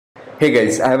Hey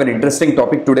guys, I have an interesting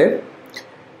topic today.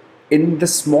 In the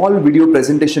small video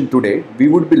presentation today, we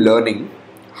would be learning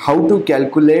how to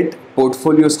calculate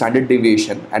portfolio standard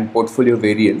deviation and portfolio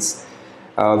variance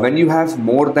when you have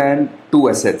more than two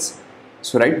assets.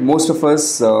 So right, most of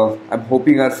us, I'm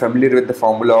hoping, are familiar with the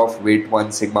formula of weight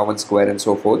 1, sigma 1 square and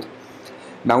so forth.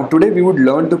 Now today we would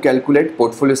learn to calculate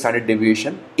portfolio standard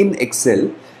deviation in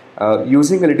Excel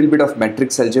using a little bit of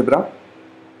matrix algebra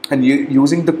and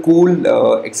using the cool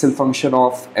Excel function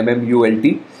of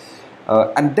MMULT.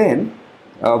 And then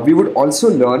we would also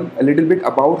learn a little bit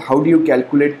about how do you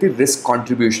calculate the risk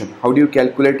contribution. How do you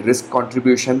calculate risk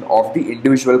contribution of the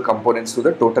individual components to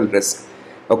the total risk?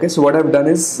 Okay, so what I've done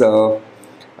is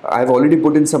I've already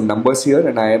put in some numbers here,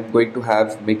 and I am going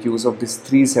to make use of these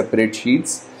three separate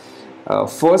sheets.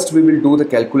 First we will do the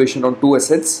calculation on 2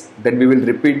 assets, then we will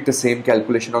repeat the same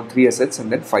calculation on 3 assets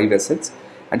and then 5 assets,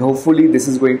 and hopefully this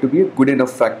is going to be a good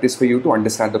enough practice for you to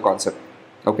understand the concept.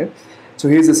 Okay, so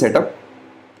here's the setup.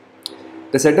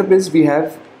 The setup is we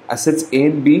have assets A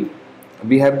and B,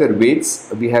 we have their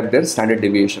weights, we have their standard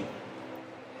deviation.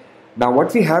 Now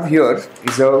what we have here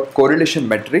is a correlation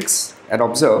matrix, and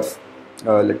observe,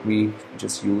 let me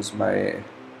just use my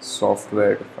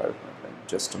software to file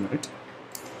just a minute.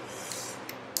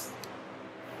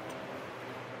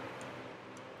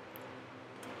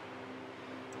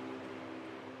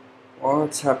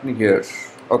 What's happening here?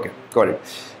 Okay, got it.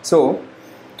 So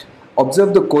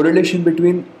observe the correlation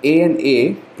between A and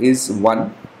A is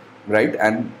 1, right?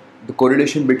 And the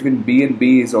correlation between B and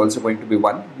B is also going to be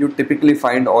 1. You typically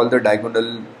find all the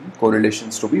diagonal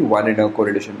correlations to be 1 in a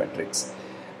correlation matrix.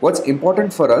 What's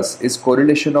important for us is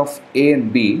correlation of A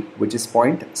and B, which is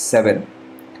 0.7,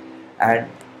 and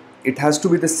it has to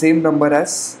be the same number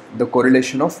as the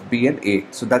correlation of B and A.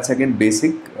 So that's again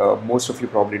basic, most of you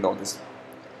probably know this.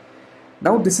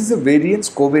 Now this is a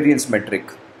variance covariance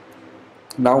metric.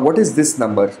 Now what is this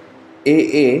number?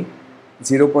 AA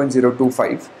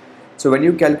 0.025. So when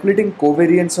you're calculating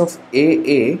covariance of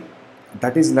AA,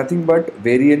 that is nothing but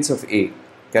variance of A,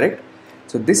 correct?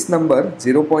 So this number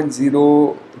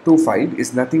 0.025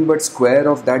 is nothing but square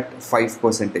of that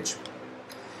 5%.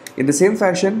 In the same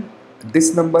fashion,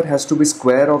 this number has to be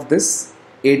square of this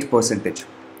 8%.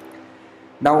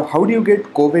 Now how do you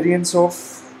get covariance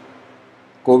of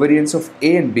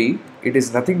A and B? It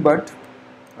is nothing but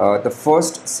the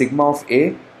first sigma of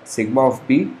A, sigma of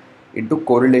B into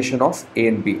correlation of A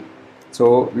and B.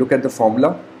 So look at the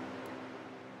formula.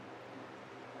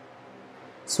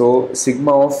 So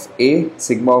sigma of A,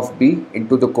 sigma of B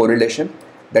into the correlation,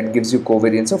 that gives you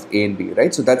covariance of A and B,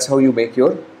 right? So that's how you make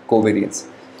your covariance.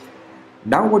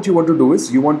 Now what you want to do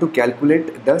is you want to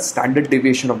calculate the standard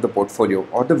deviation of the portfolio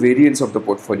or the variance of the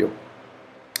portfolio.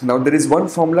 Now there is one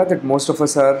formula that most of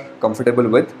us are comfortable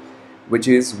with, which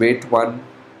is weight 1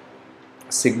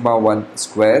 sigma 1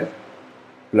 square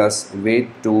plus weight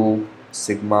 2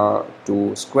 sigma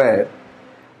 2 square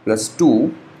plus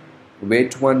 2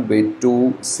 weight 1 weight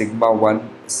 2 sigma 1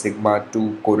 sigma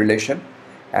 2 correlation,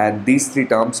 and these three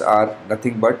terms are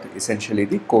nothing but essentially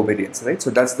the covariance, right? So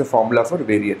that's the formula for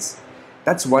variance.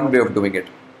 That's one way of doing it.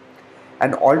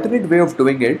 An alternate way of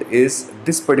doing it is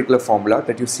this particular formula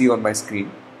that you see on my screen.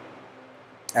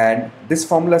 And this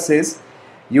formula says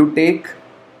you take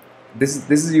this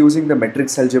is using the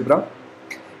matrix algebra.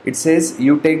 It says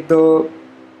you take the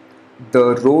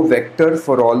row vector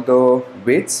for all the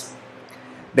weights,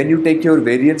 then you take your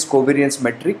variance covariance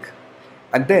metric,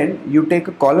 and then you take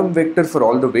a column vector for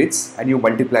all the weights and you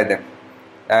multiply them.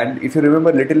 And if you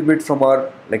remember a little bit from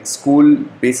our school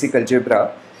basic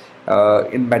algebra,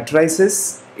 in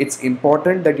matrices it's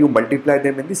important that you multiply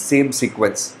them in the same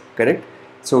sequence, correct?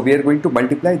 So we are going to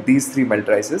multiply these three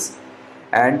matrices,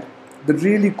 and the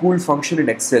really cool function in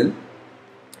Excel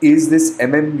is this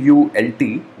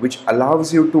MMULT, which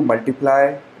allows you to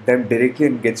multiply them directly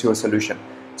and gets you a solution.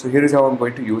 So here is how I'm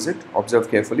going to use it.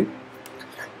 Observe carefully.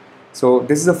 So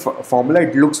this is a formula.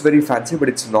 It looks very fancy, but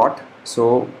it's not.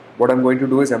 So what I'm going to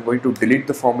do is I'm going to delete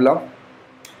the formula.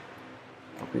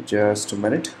 Okay, just a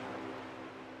minute.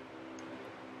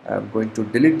 I'm going to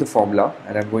delete the formula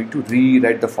and I'm going to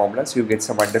rewrite the formula so you get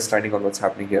some understanding on what's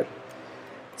happening here.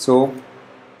 So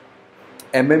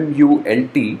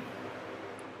MMULT,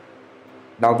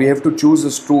 now we have to choose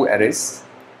those two arrays.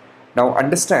 Now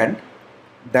understand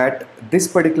that this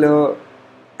particular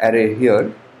array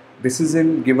here, this is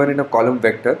given in a column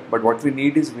vector, but what we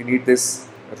need is we need this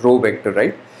row vector,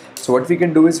 right? So what we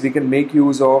can do is we can make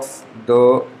use of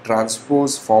the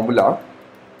transpose formula.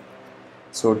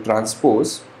 So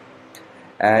transpose,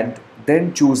 and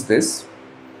then choose this,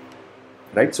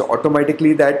 right? So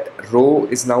automatically that row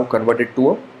is now converted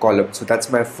to a column. So that's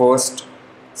my first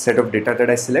set of data that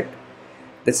I select.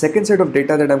 The second set of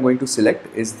data that I'm going to select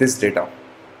is this data,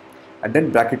 and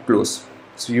then bracket close.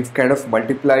 So you've kind of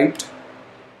multiplied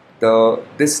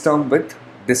this term with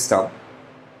this term.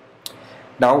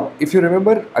 Now if you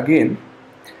remember again,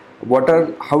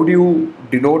 how do you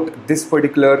denote this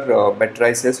particular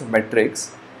matrices or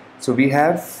matrix? So we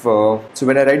have, so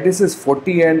when I write this as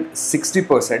 40 and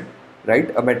 60%,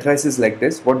 right, a matrix is like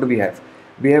this. What do we have?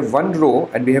 We have one row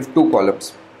and we have two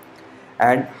columns.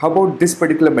 And how about this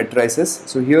particular matrices?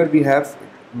 So here we have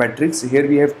matrix, here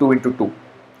we have 2 into 2.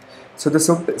 So the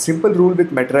simple rule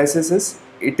with matrices is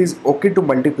it is okay to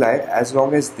multiply as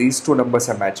long as these two numbers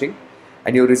are matching,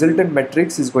 and your resultant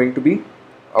matrix is going to be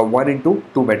a 1 into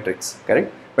 2 matrix,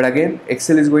 correct? But again,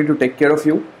 Excel is going to take care of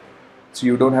you, so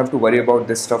you don't have to worry about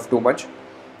this stuff too much.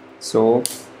 So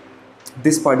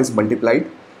this part is multiplied.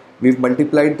 We've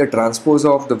multiplied the transpose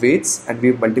of the weights and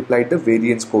we've multiplied the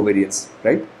variance covariance,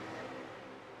 right?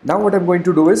 Now what I'm going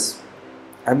to do is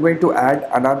I'm going to add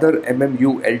another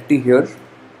MMULT here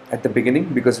at the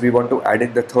beginning because we want to add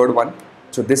in the third one.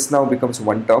 So this now becomes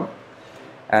one term,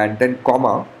 and then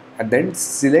comma, and then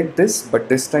select this, but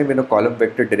this time in a column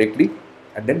vector directly,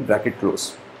 and then bracket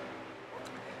close.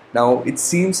 Now it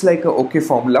seems like a okay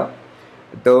formula.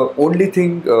 The only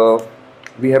thing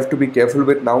we have to be careful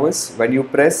with now is when you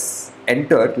press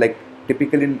enter, like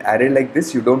typically in array like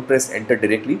this, you don't press enter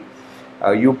directly.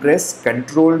 You press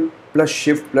Control plus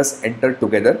Shift plus enter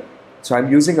together. So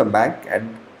I'm using a Mac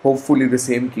and hopefully the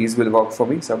same keys will work for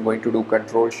me. So I'm going to do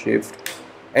Control Shift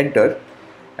enter,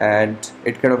 and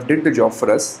it kind of did the job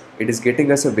for us. It is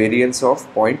getting us a variance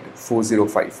of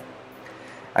 0.405,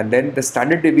 and then the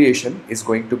standard deviation is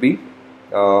going to be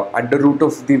under root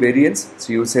of the variance.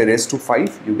 So you say raised to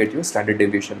 5, you get your standard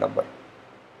deviation number.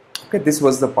 Okay, this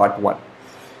was the part 1.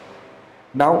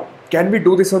 Now, can we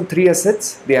do this on 3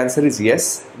 assets? The answer is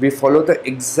yes. We follow the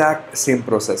exact same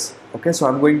process. Okay, so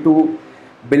I'm going to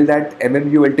build that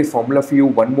MMULT formula for you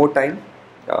one more time,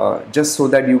 just so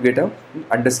that you get a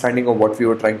understanding of what we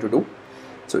were trying to do.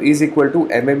 So is equal to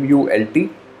MMULT,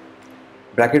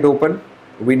 bracket open.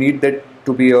 We need that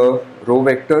to be a row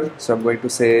vector. So I'm going to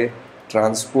say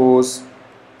transpose,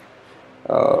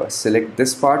 select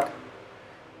this part,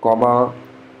 comma,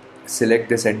 select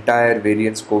this entire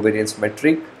variance covariance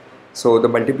metric. So the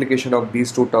multiplication of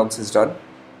these two terms is done.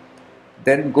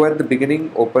 Then go at the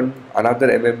beginning, open another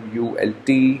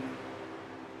MMULT,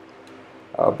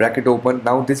 bracket open.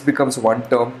 Now this becomes one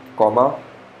term, comma.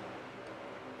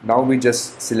 Now we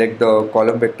just select the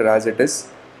column vector as it is,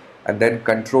 and then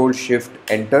Control Shift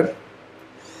enter.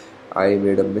 I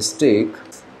made a mistake.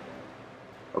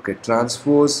 Okay,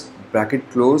 transpose, bracket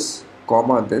close,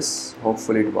 comma this.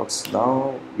 Hopefully it works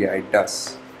now. Yeah, it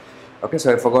does. Okay,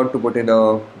 so I forgot to put in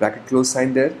a bracket close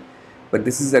sign there, but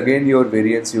this is again your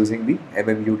variance using the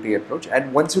MMUT approach.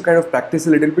 And once you kind of practice a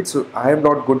little bit, so I am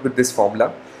not good with this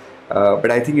formula,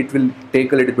 but I think it will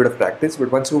take a little bit of practice.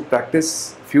 But once you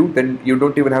practice few, then you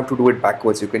don't even have to do it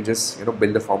backwards. You can just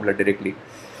build the formula directly.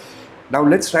 Now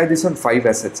let's try this on 5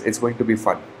 assets. It's going to be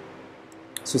fun.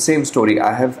 So same story.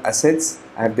 I have assets,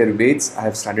 I have their weights, I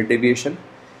have standard deviation.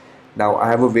 Now I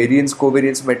have a variance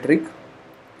covariance metric,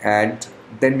 and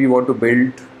then we want to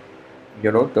build,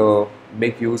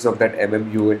 make use of that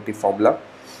MMULT formula.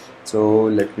 So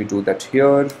let me do that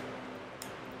here.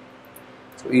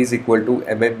 So is equal to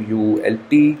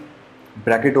MMULT,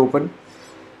 bracket open.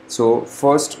 So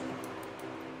first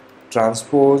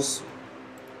transpose,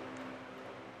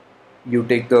 you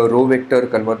take the row vector,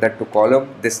 convert that to column.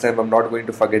 This time I'm not going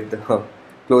to forget the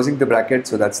closing the bracket,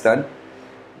 so that's done.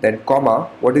 Then comma,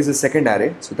 what is the second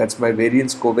array? So that's my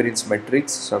variance covariance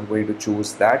matrix, so I'm going to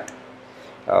choose that.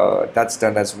 That's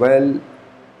done as well.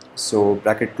 So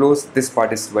bracket close, this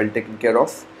part is well taken care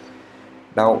of.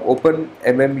 Now open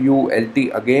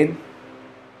MMULT again,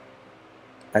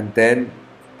 and then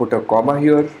put a comma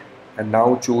here, and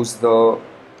now choose the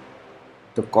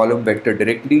column vector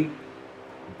directly,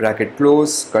 bracket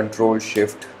close, Control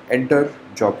Shift enter,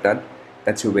 job done.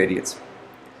 That's your variance.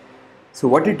 So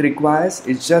what it requires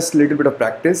is just a little bit of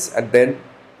practice, and then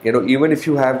even if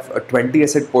you have a 20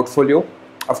 asset portfolio,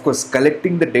 of course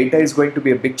collecting the data is going to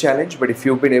be a big challenge, but if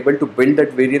you've been able to build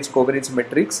that variance covariance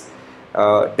matrix,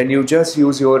 then you just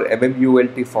use your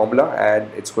MMULT formula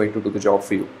and it's going to do the job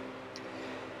for you.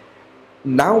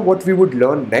 Now what we would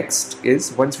learn next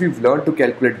is, once we've learned to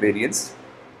calculate variance,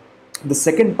 the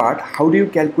second part, how do you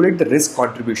calculate the risk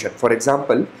contribution? For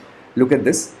example, look at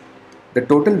this. The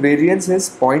total variance is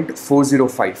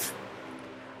 0.405.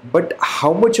 But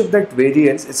how much of that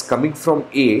variance is coming from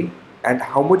A and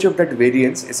how much of that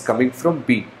variance is coming from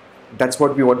B? That's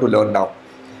what we want to learn now.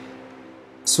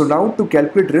 So now to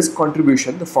calculate risk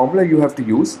contribution, the formula you have to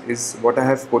use is what I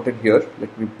have put in here.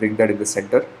 Let me bring that in the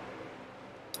center.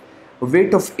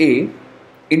 Weight of A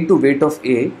into weight of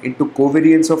A into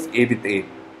covariance of A with A.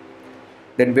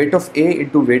 Then weight of A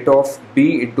into weight of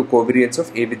B into covariance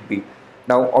of A with B.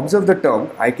 Now observe the term.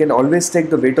 I can always take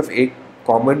the weight of A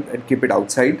common and keep it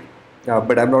outside,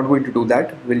 but I'm not going to do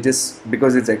that. We'll just,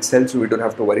 because it's Excel, so we don't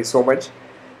have to worry so much.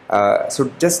 So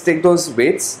just take those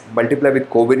weights, multiply with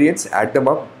covariance, add them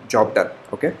up, job done.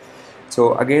 Okay.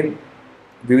 So again,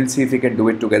 we will see if we can do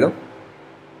it together.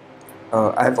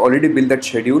 I have already built that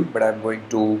schedule, but I'm going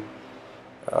to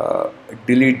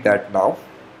delete that now.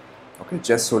 Okay,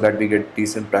 just so that we get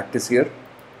decent practice here.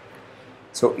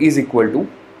 So is equal to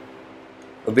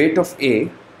weight of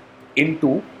A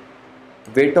into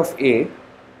weight of A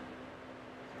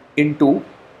into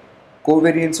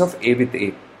covariance of A with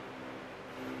A.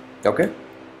 Okay,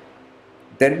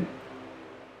 then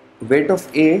weight of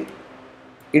A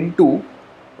into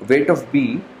weight of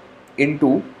B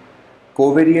into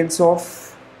covariance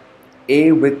of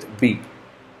A with B,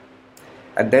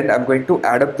 and then I'm going to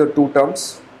add up the two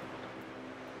terms.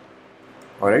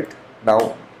 Alright,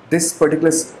 now this particular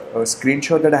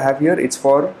screenshot that I have here, it's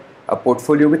for a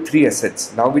portfolio with 3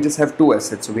 assets. Now we just have 2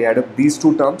 assets, so we add up these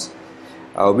two terms,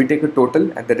 we take a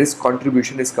total, and the risk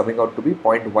contribution is coming out to be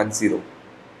 0.10.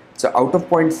 So out of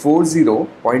 0.40,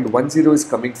 0.10 is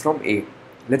coming from A.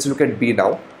 Let's look at B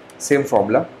now. Same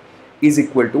formula, is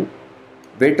equal to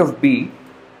weight of B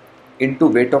into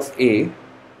weight of A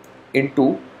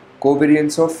into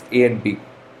covariance of A and B.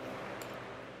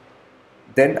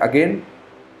 Then again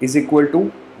is equal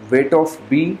to weight of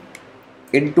B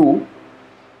into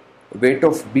weight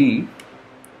of B,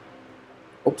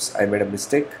 oops, I made a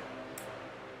mistake,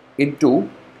 into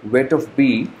weight of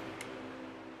B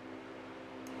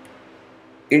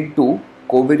into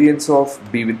covariance of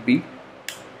B with B,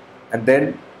 and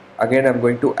then again I'm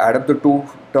going to add up the two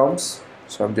terms,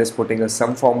 so I'm just putting a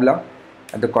sum formula,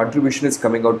 and the contribution is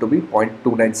coming out to be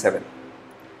 0.297.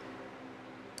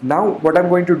 Now what I'm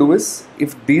going to do is,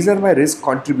 if these are my risk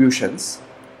contributions,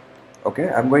 okay,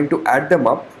 I'm going to add them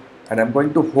up, and I'm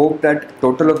going to hope that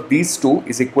total of these two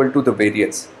is equal to the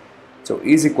variance. So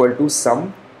is equal to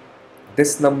sum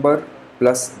this number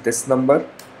plus this number,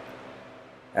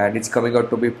 and it's coming out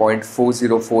to be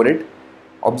 0.4048.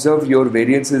 Observe your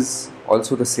variance is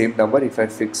also the same number. If I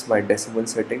fix my decimal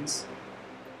settings,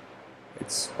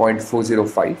 it's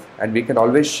 0.405, and we can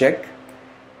always check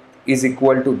is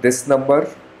equal to this number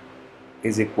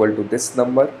is equal to this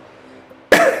number.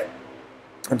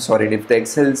 I'm sorry, and if the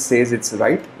Excel says it's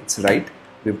right, it's right.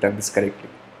 We've done this correctly.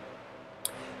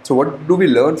 So what do we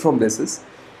learn from this is,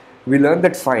 we learn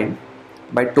that fine,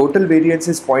 my total variance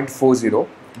is 0.40,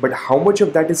 but how much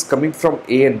of that is coming from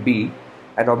A and B,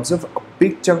 and observe a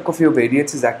big chunk of your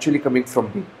variance is actually coming from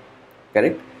B,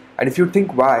 correct? And if you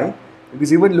think why,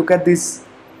 because even look at these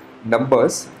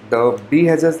numbers, the B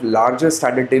has a larger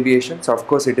standard deviation, so of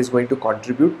course it is going to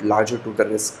contribute larger to the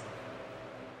risk.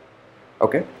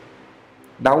 Okay,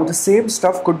 now the same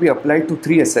stuff could be applied to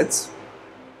 3 assets,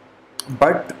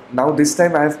 but now this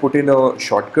time I have put in a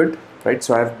shortcut, right?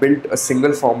 So I have built a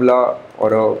single formula,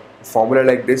 or a formula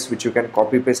like this, which you can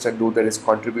copy paste and do the risk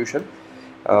contribution.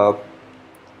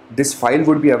 This file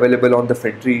would be available on the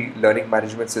FinTree learning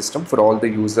management system for all the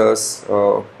users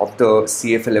of the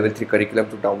CFA level 3 curriculum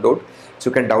to download. So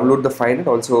you can download the file and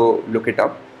also look it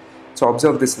up. So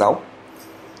observe this now.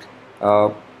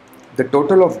 The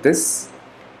total of this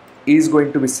is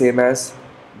going to be same as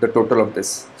the total of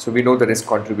this. So we know the risk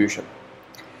contribution.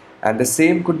 And the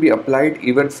same could be applied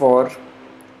even for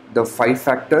the 5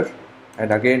 factor,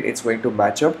 and again it's going to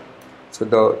match up. So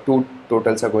the two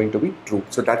totals are going to be true.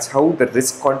 So that's how the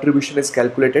risk contribution is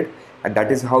calculated, and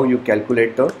that is how you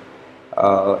calculate the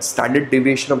standard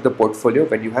deviation of the portfolio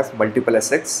when you have multiple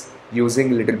assets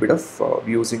using a little bit of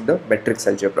using the matrix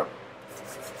algebra.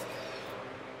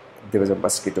 There was a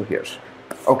mosquito here.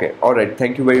 Okay, alright,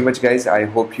 thank you very much guys. I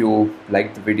hope you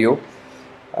liked the video,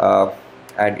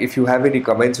 and if you have any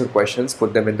comments or questions,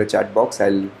 put them in the chat box.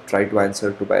 I'll try to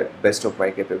answer to my best of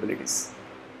my capabilities.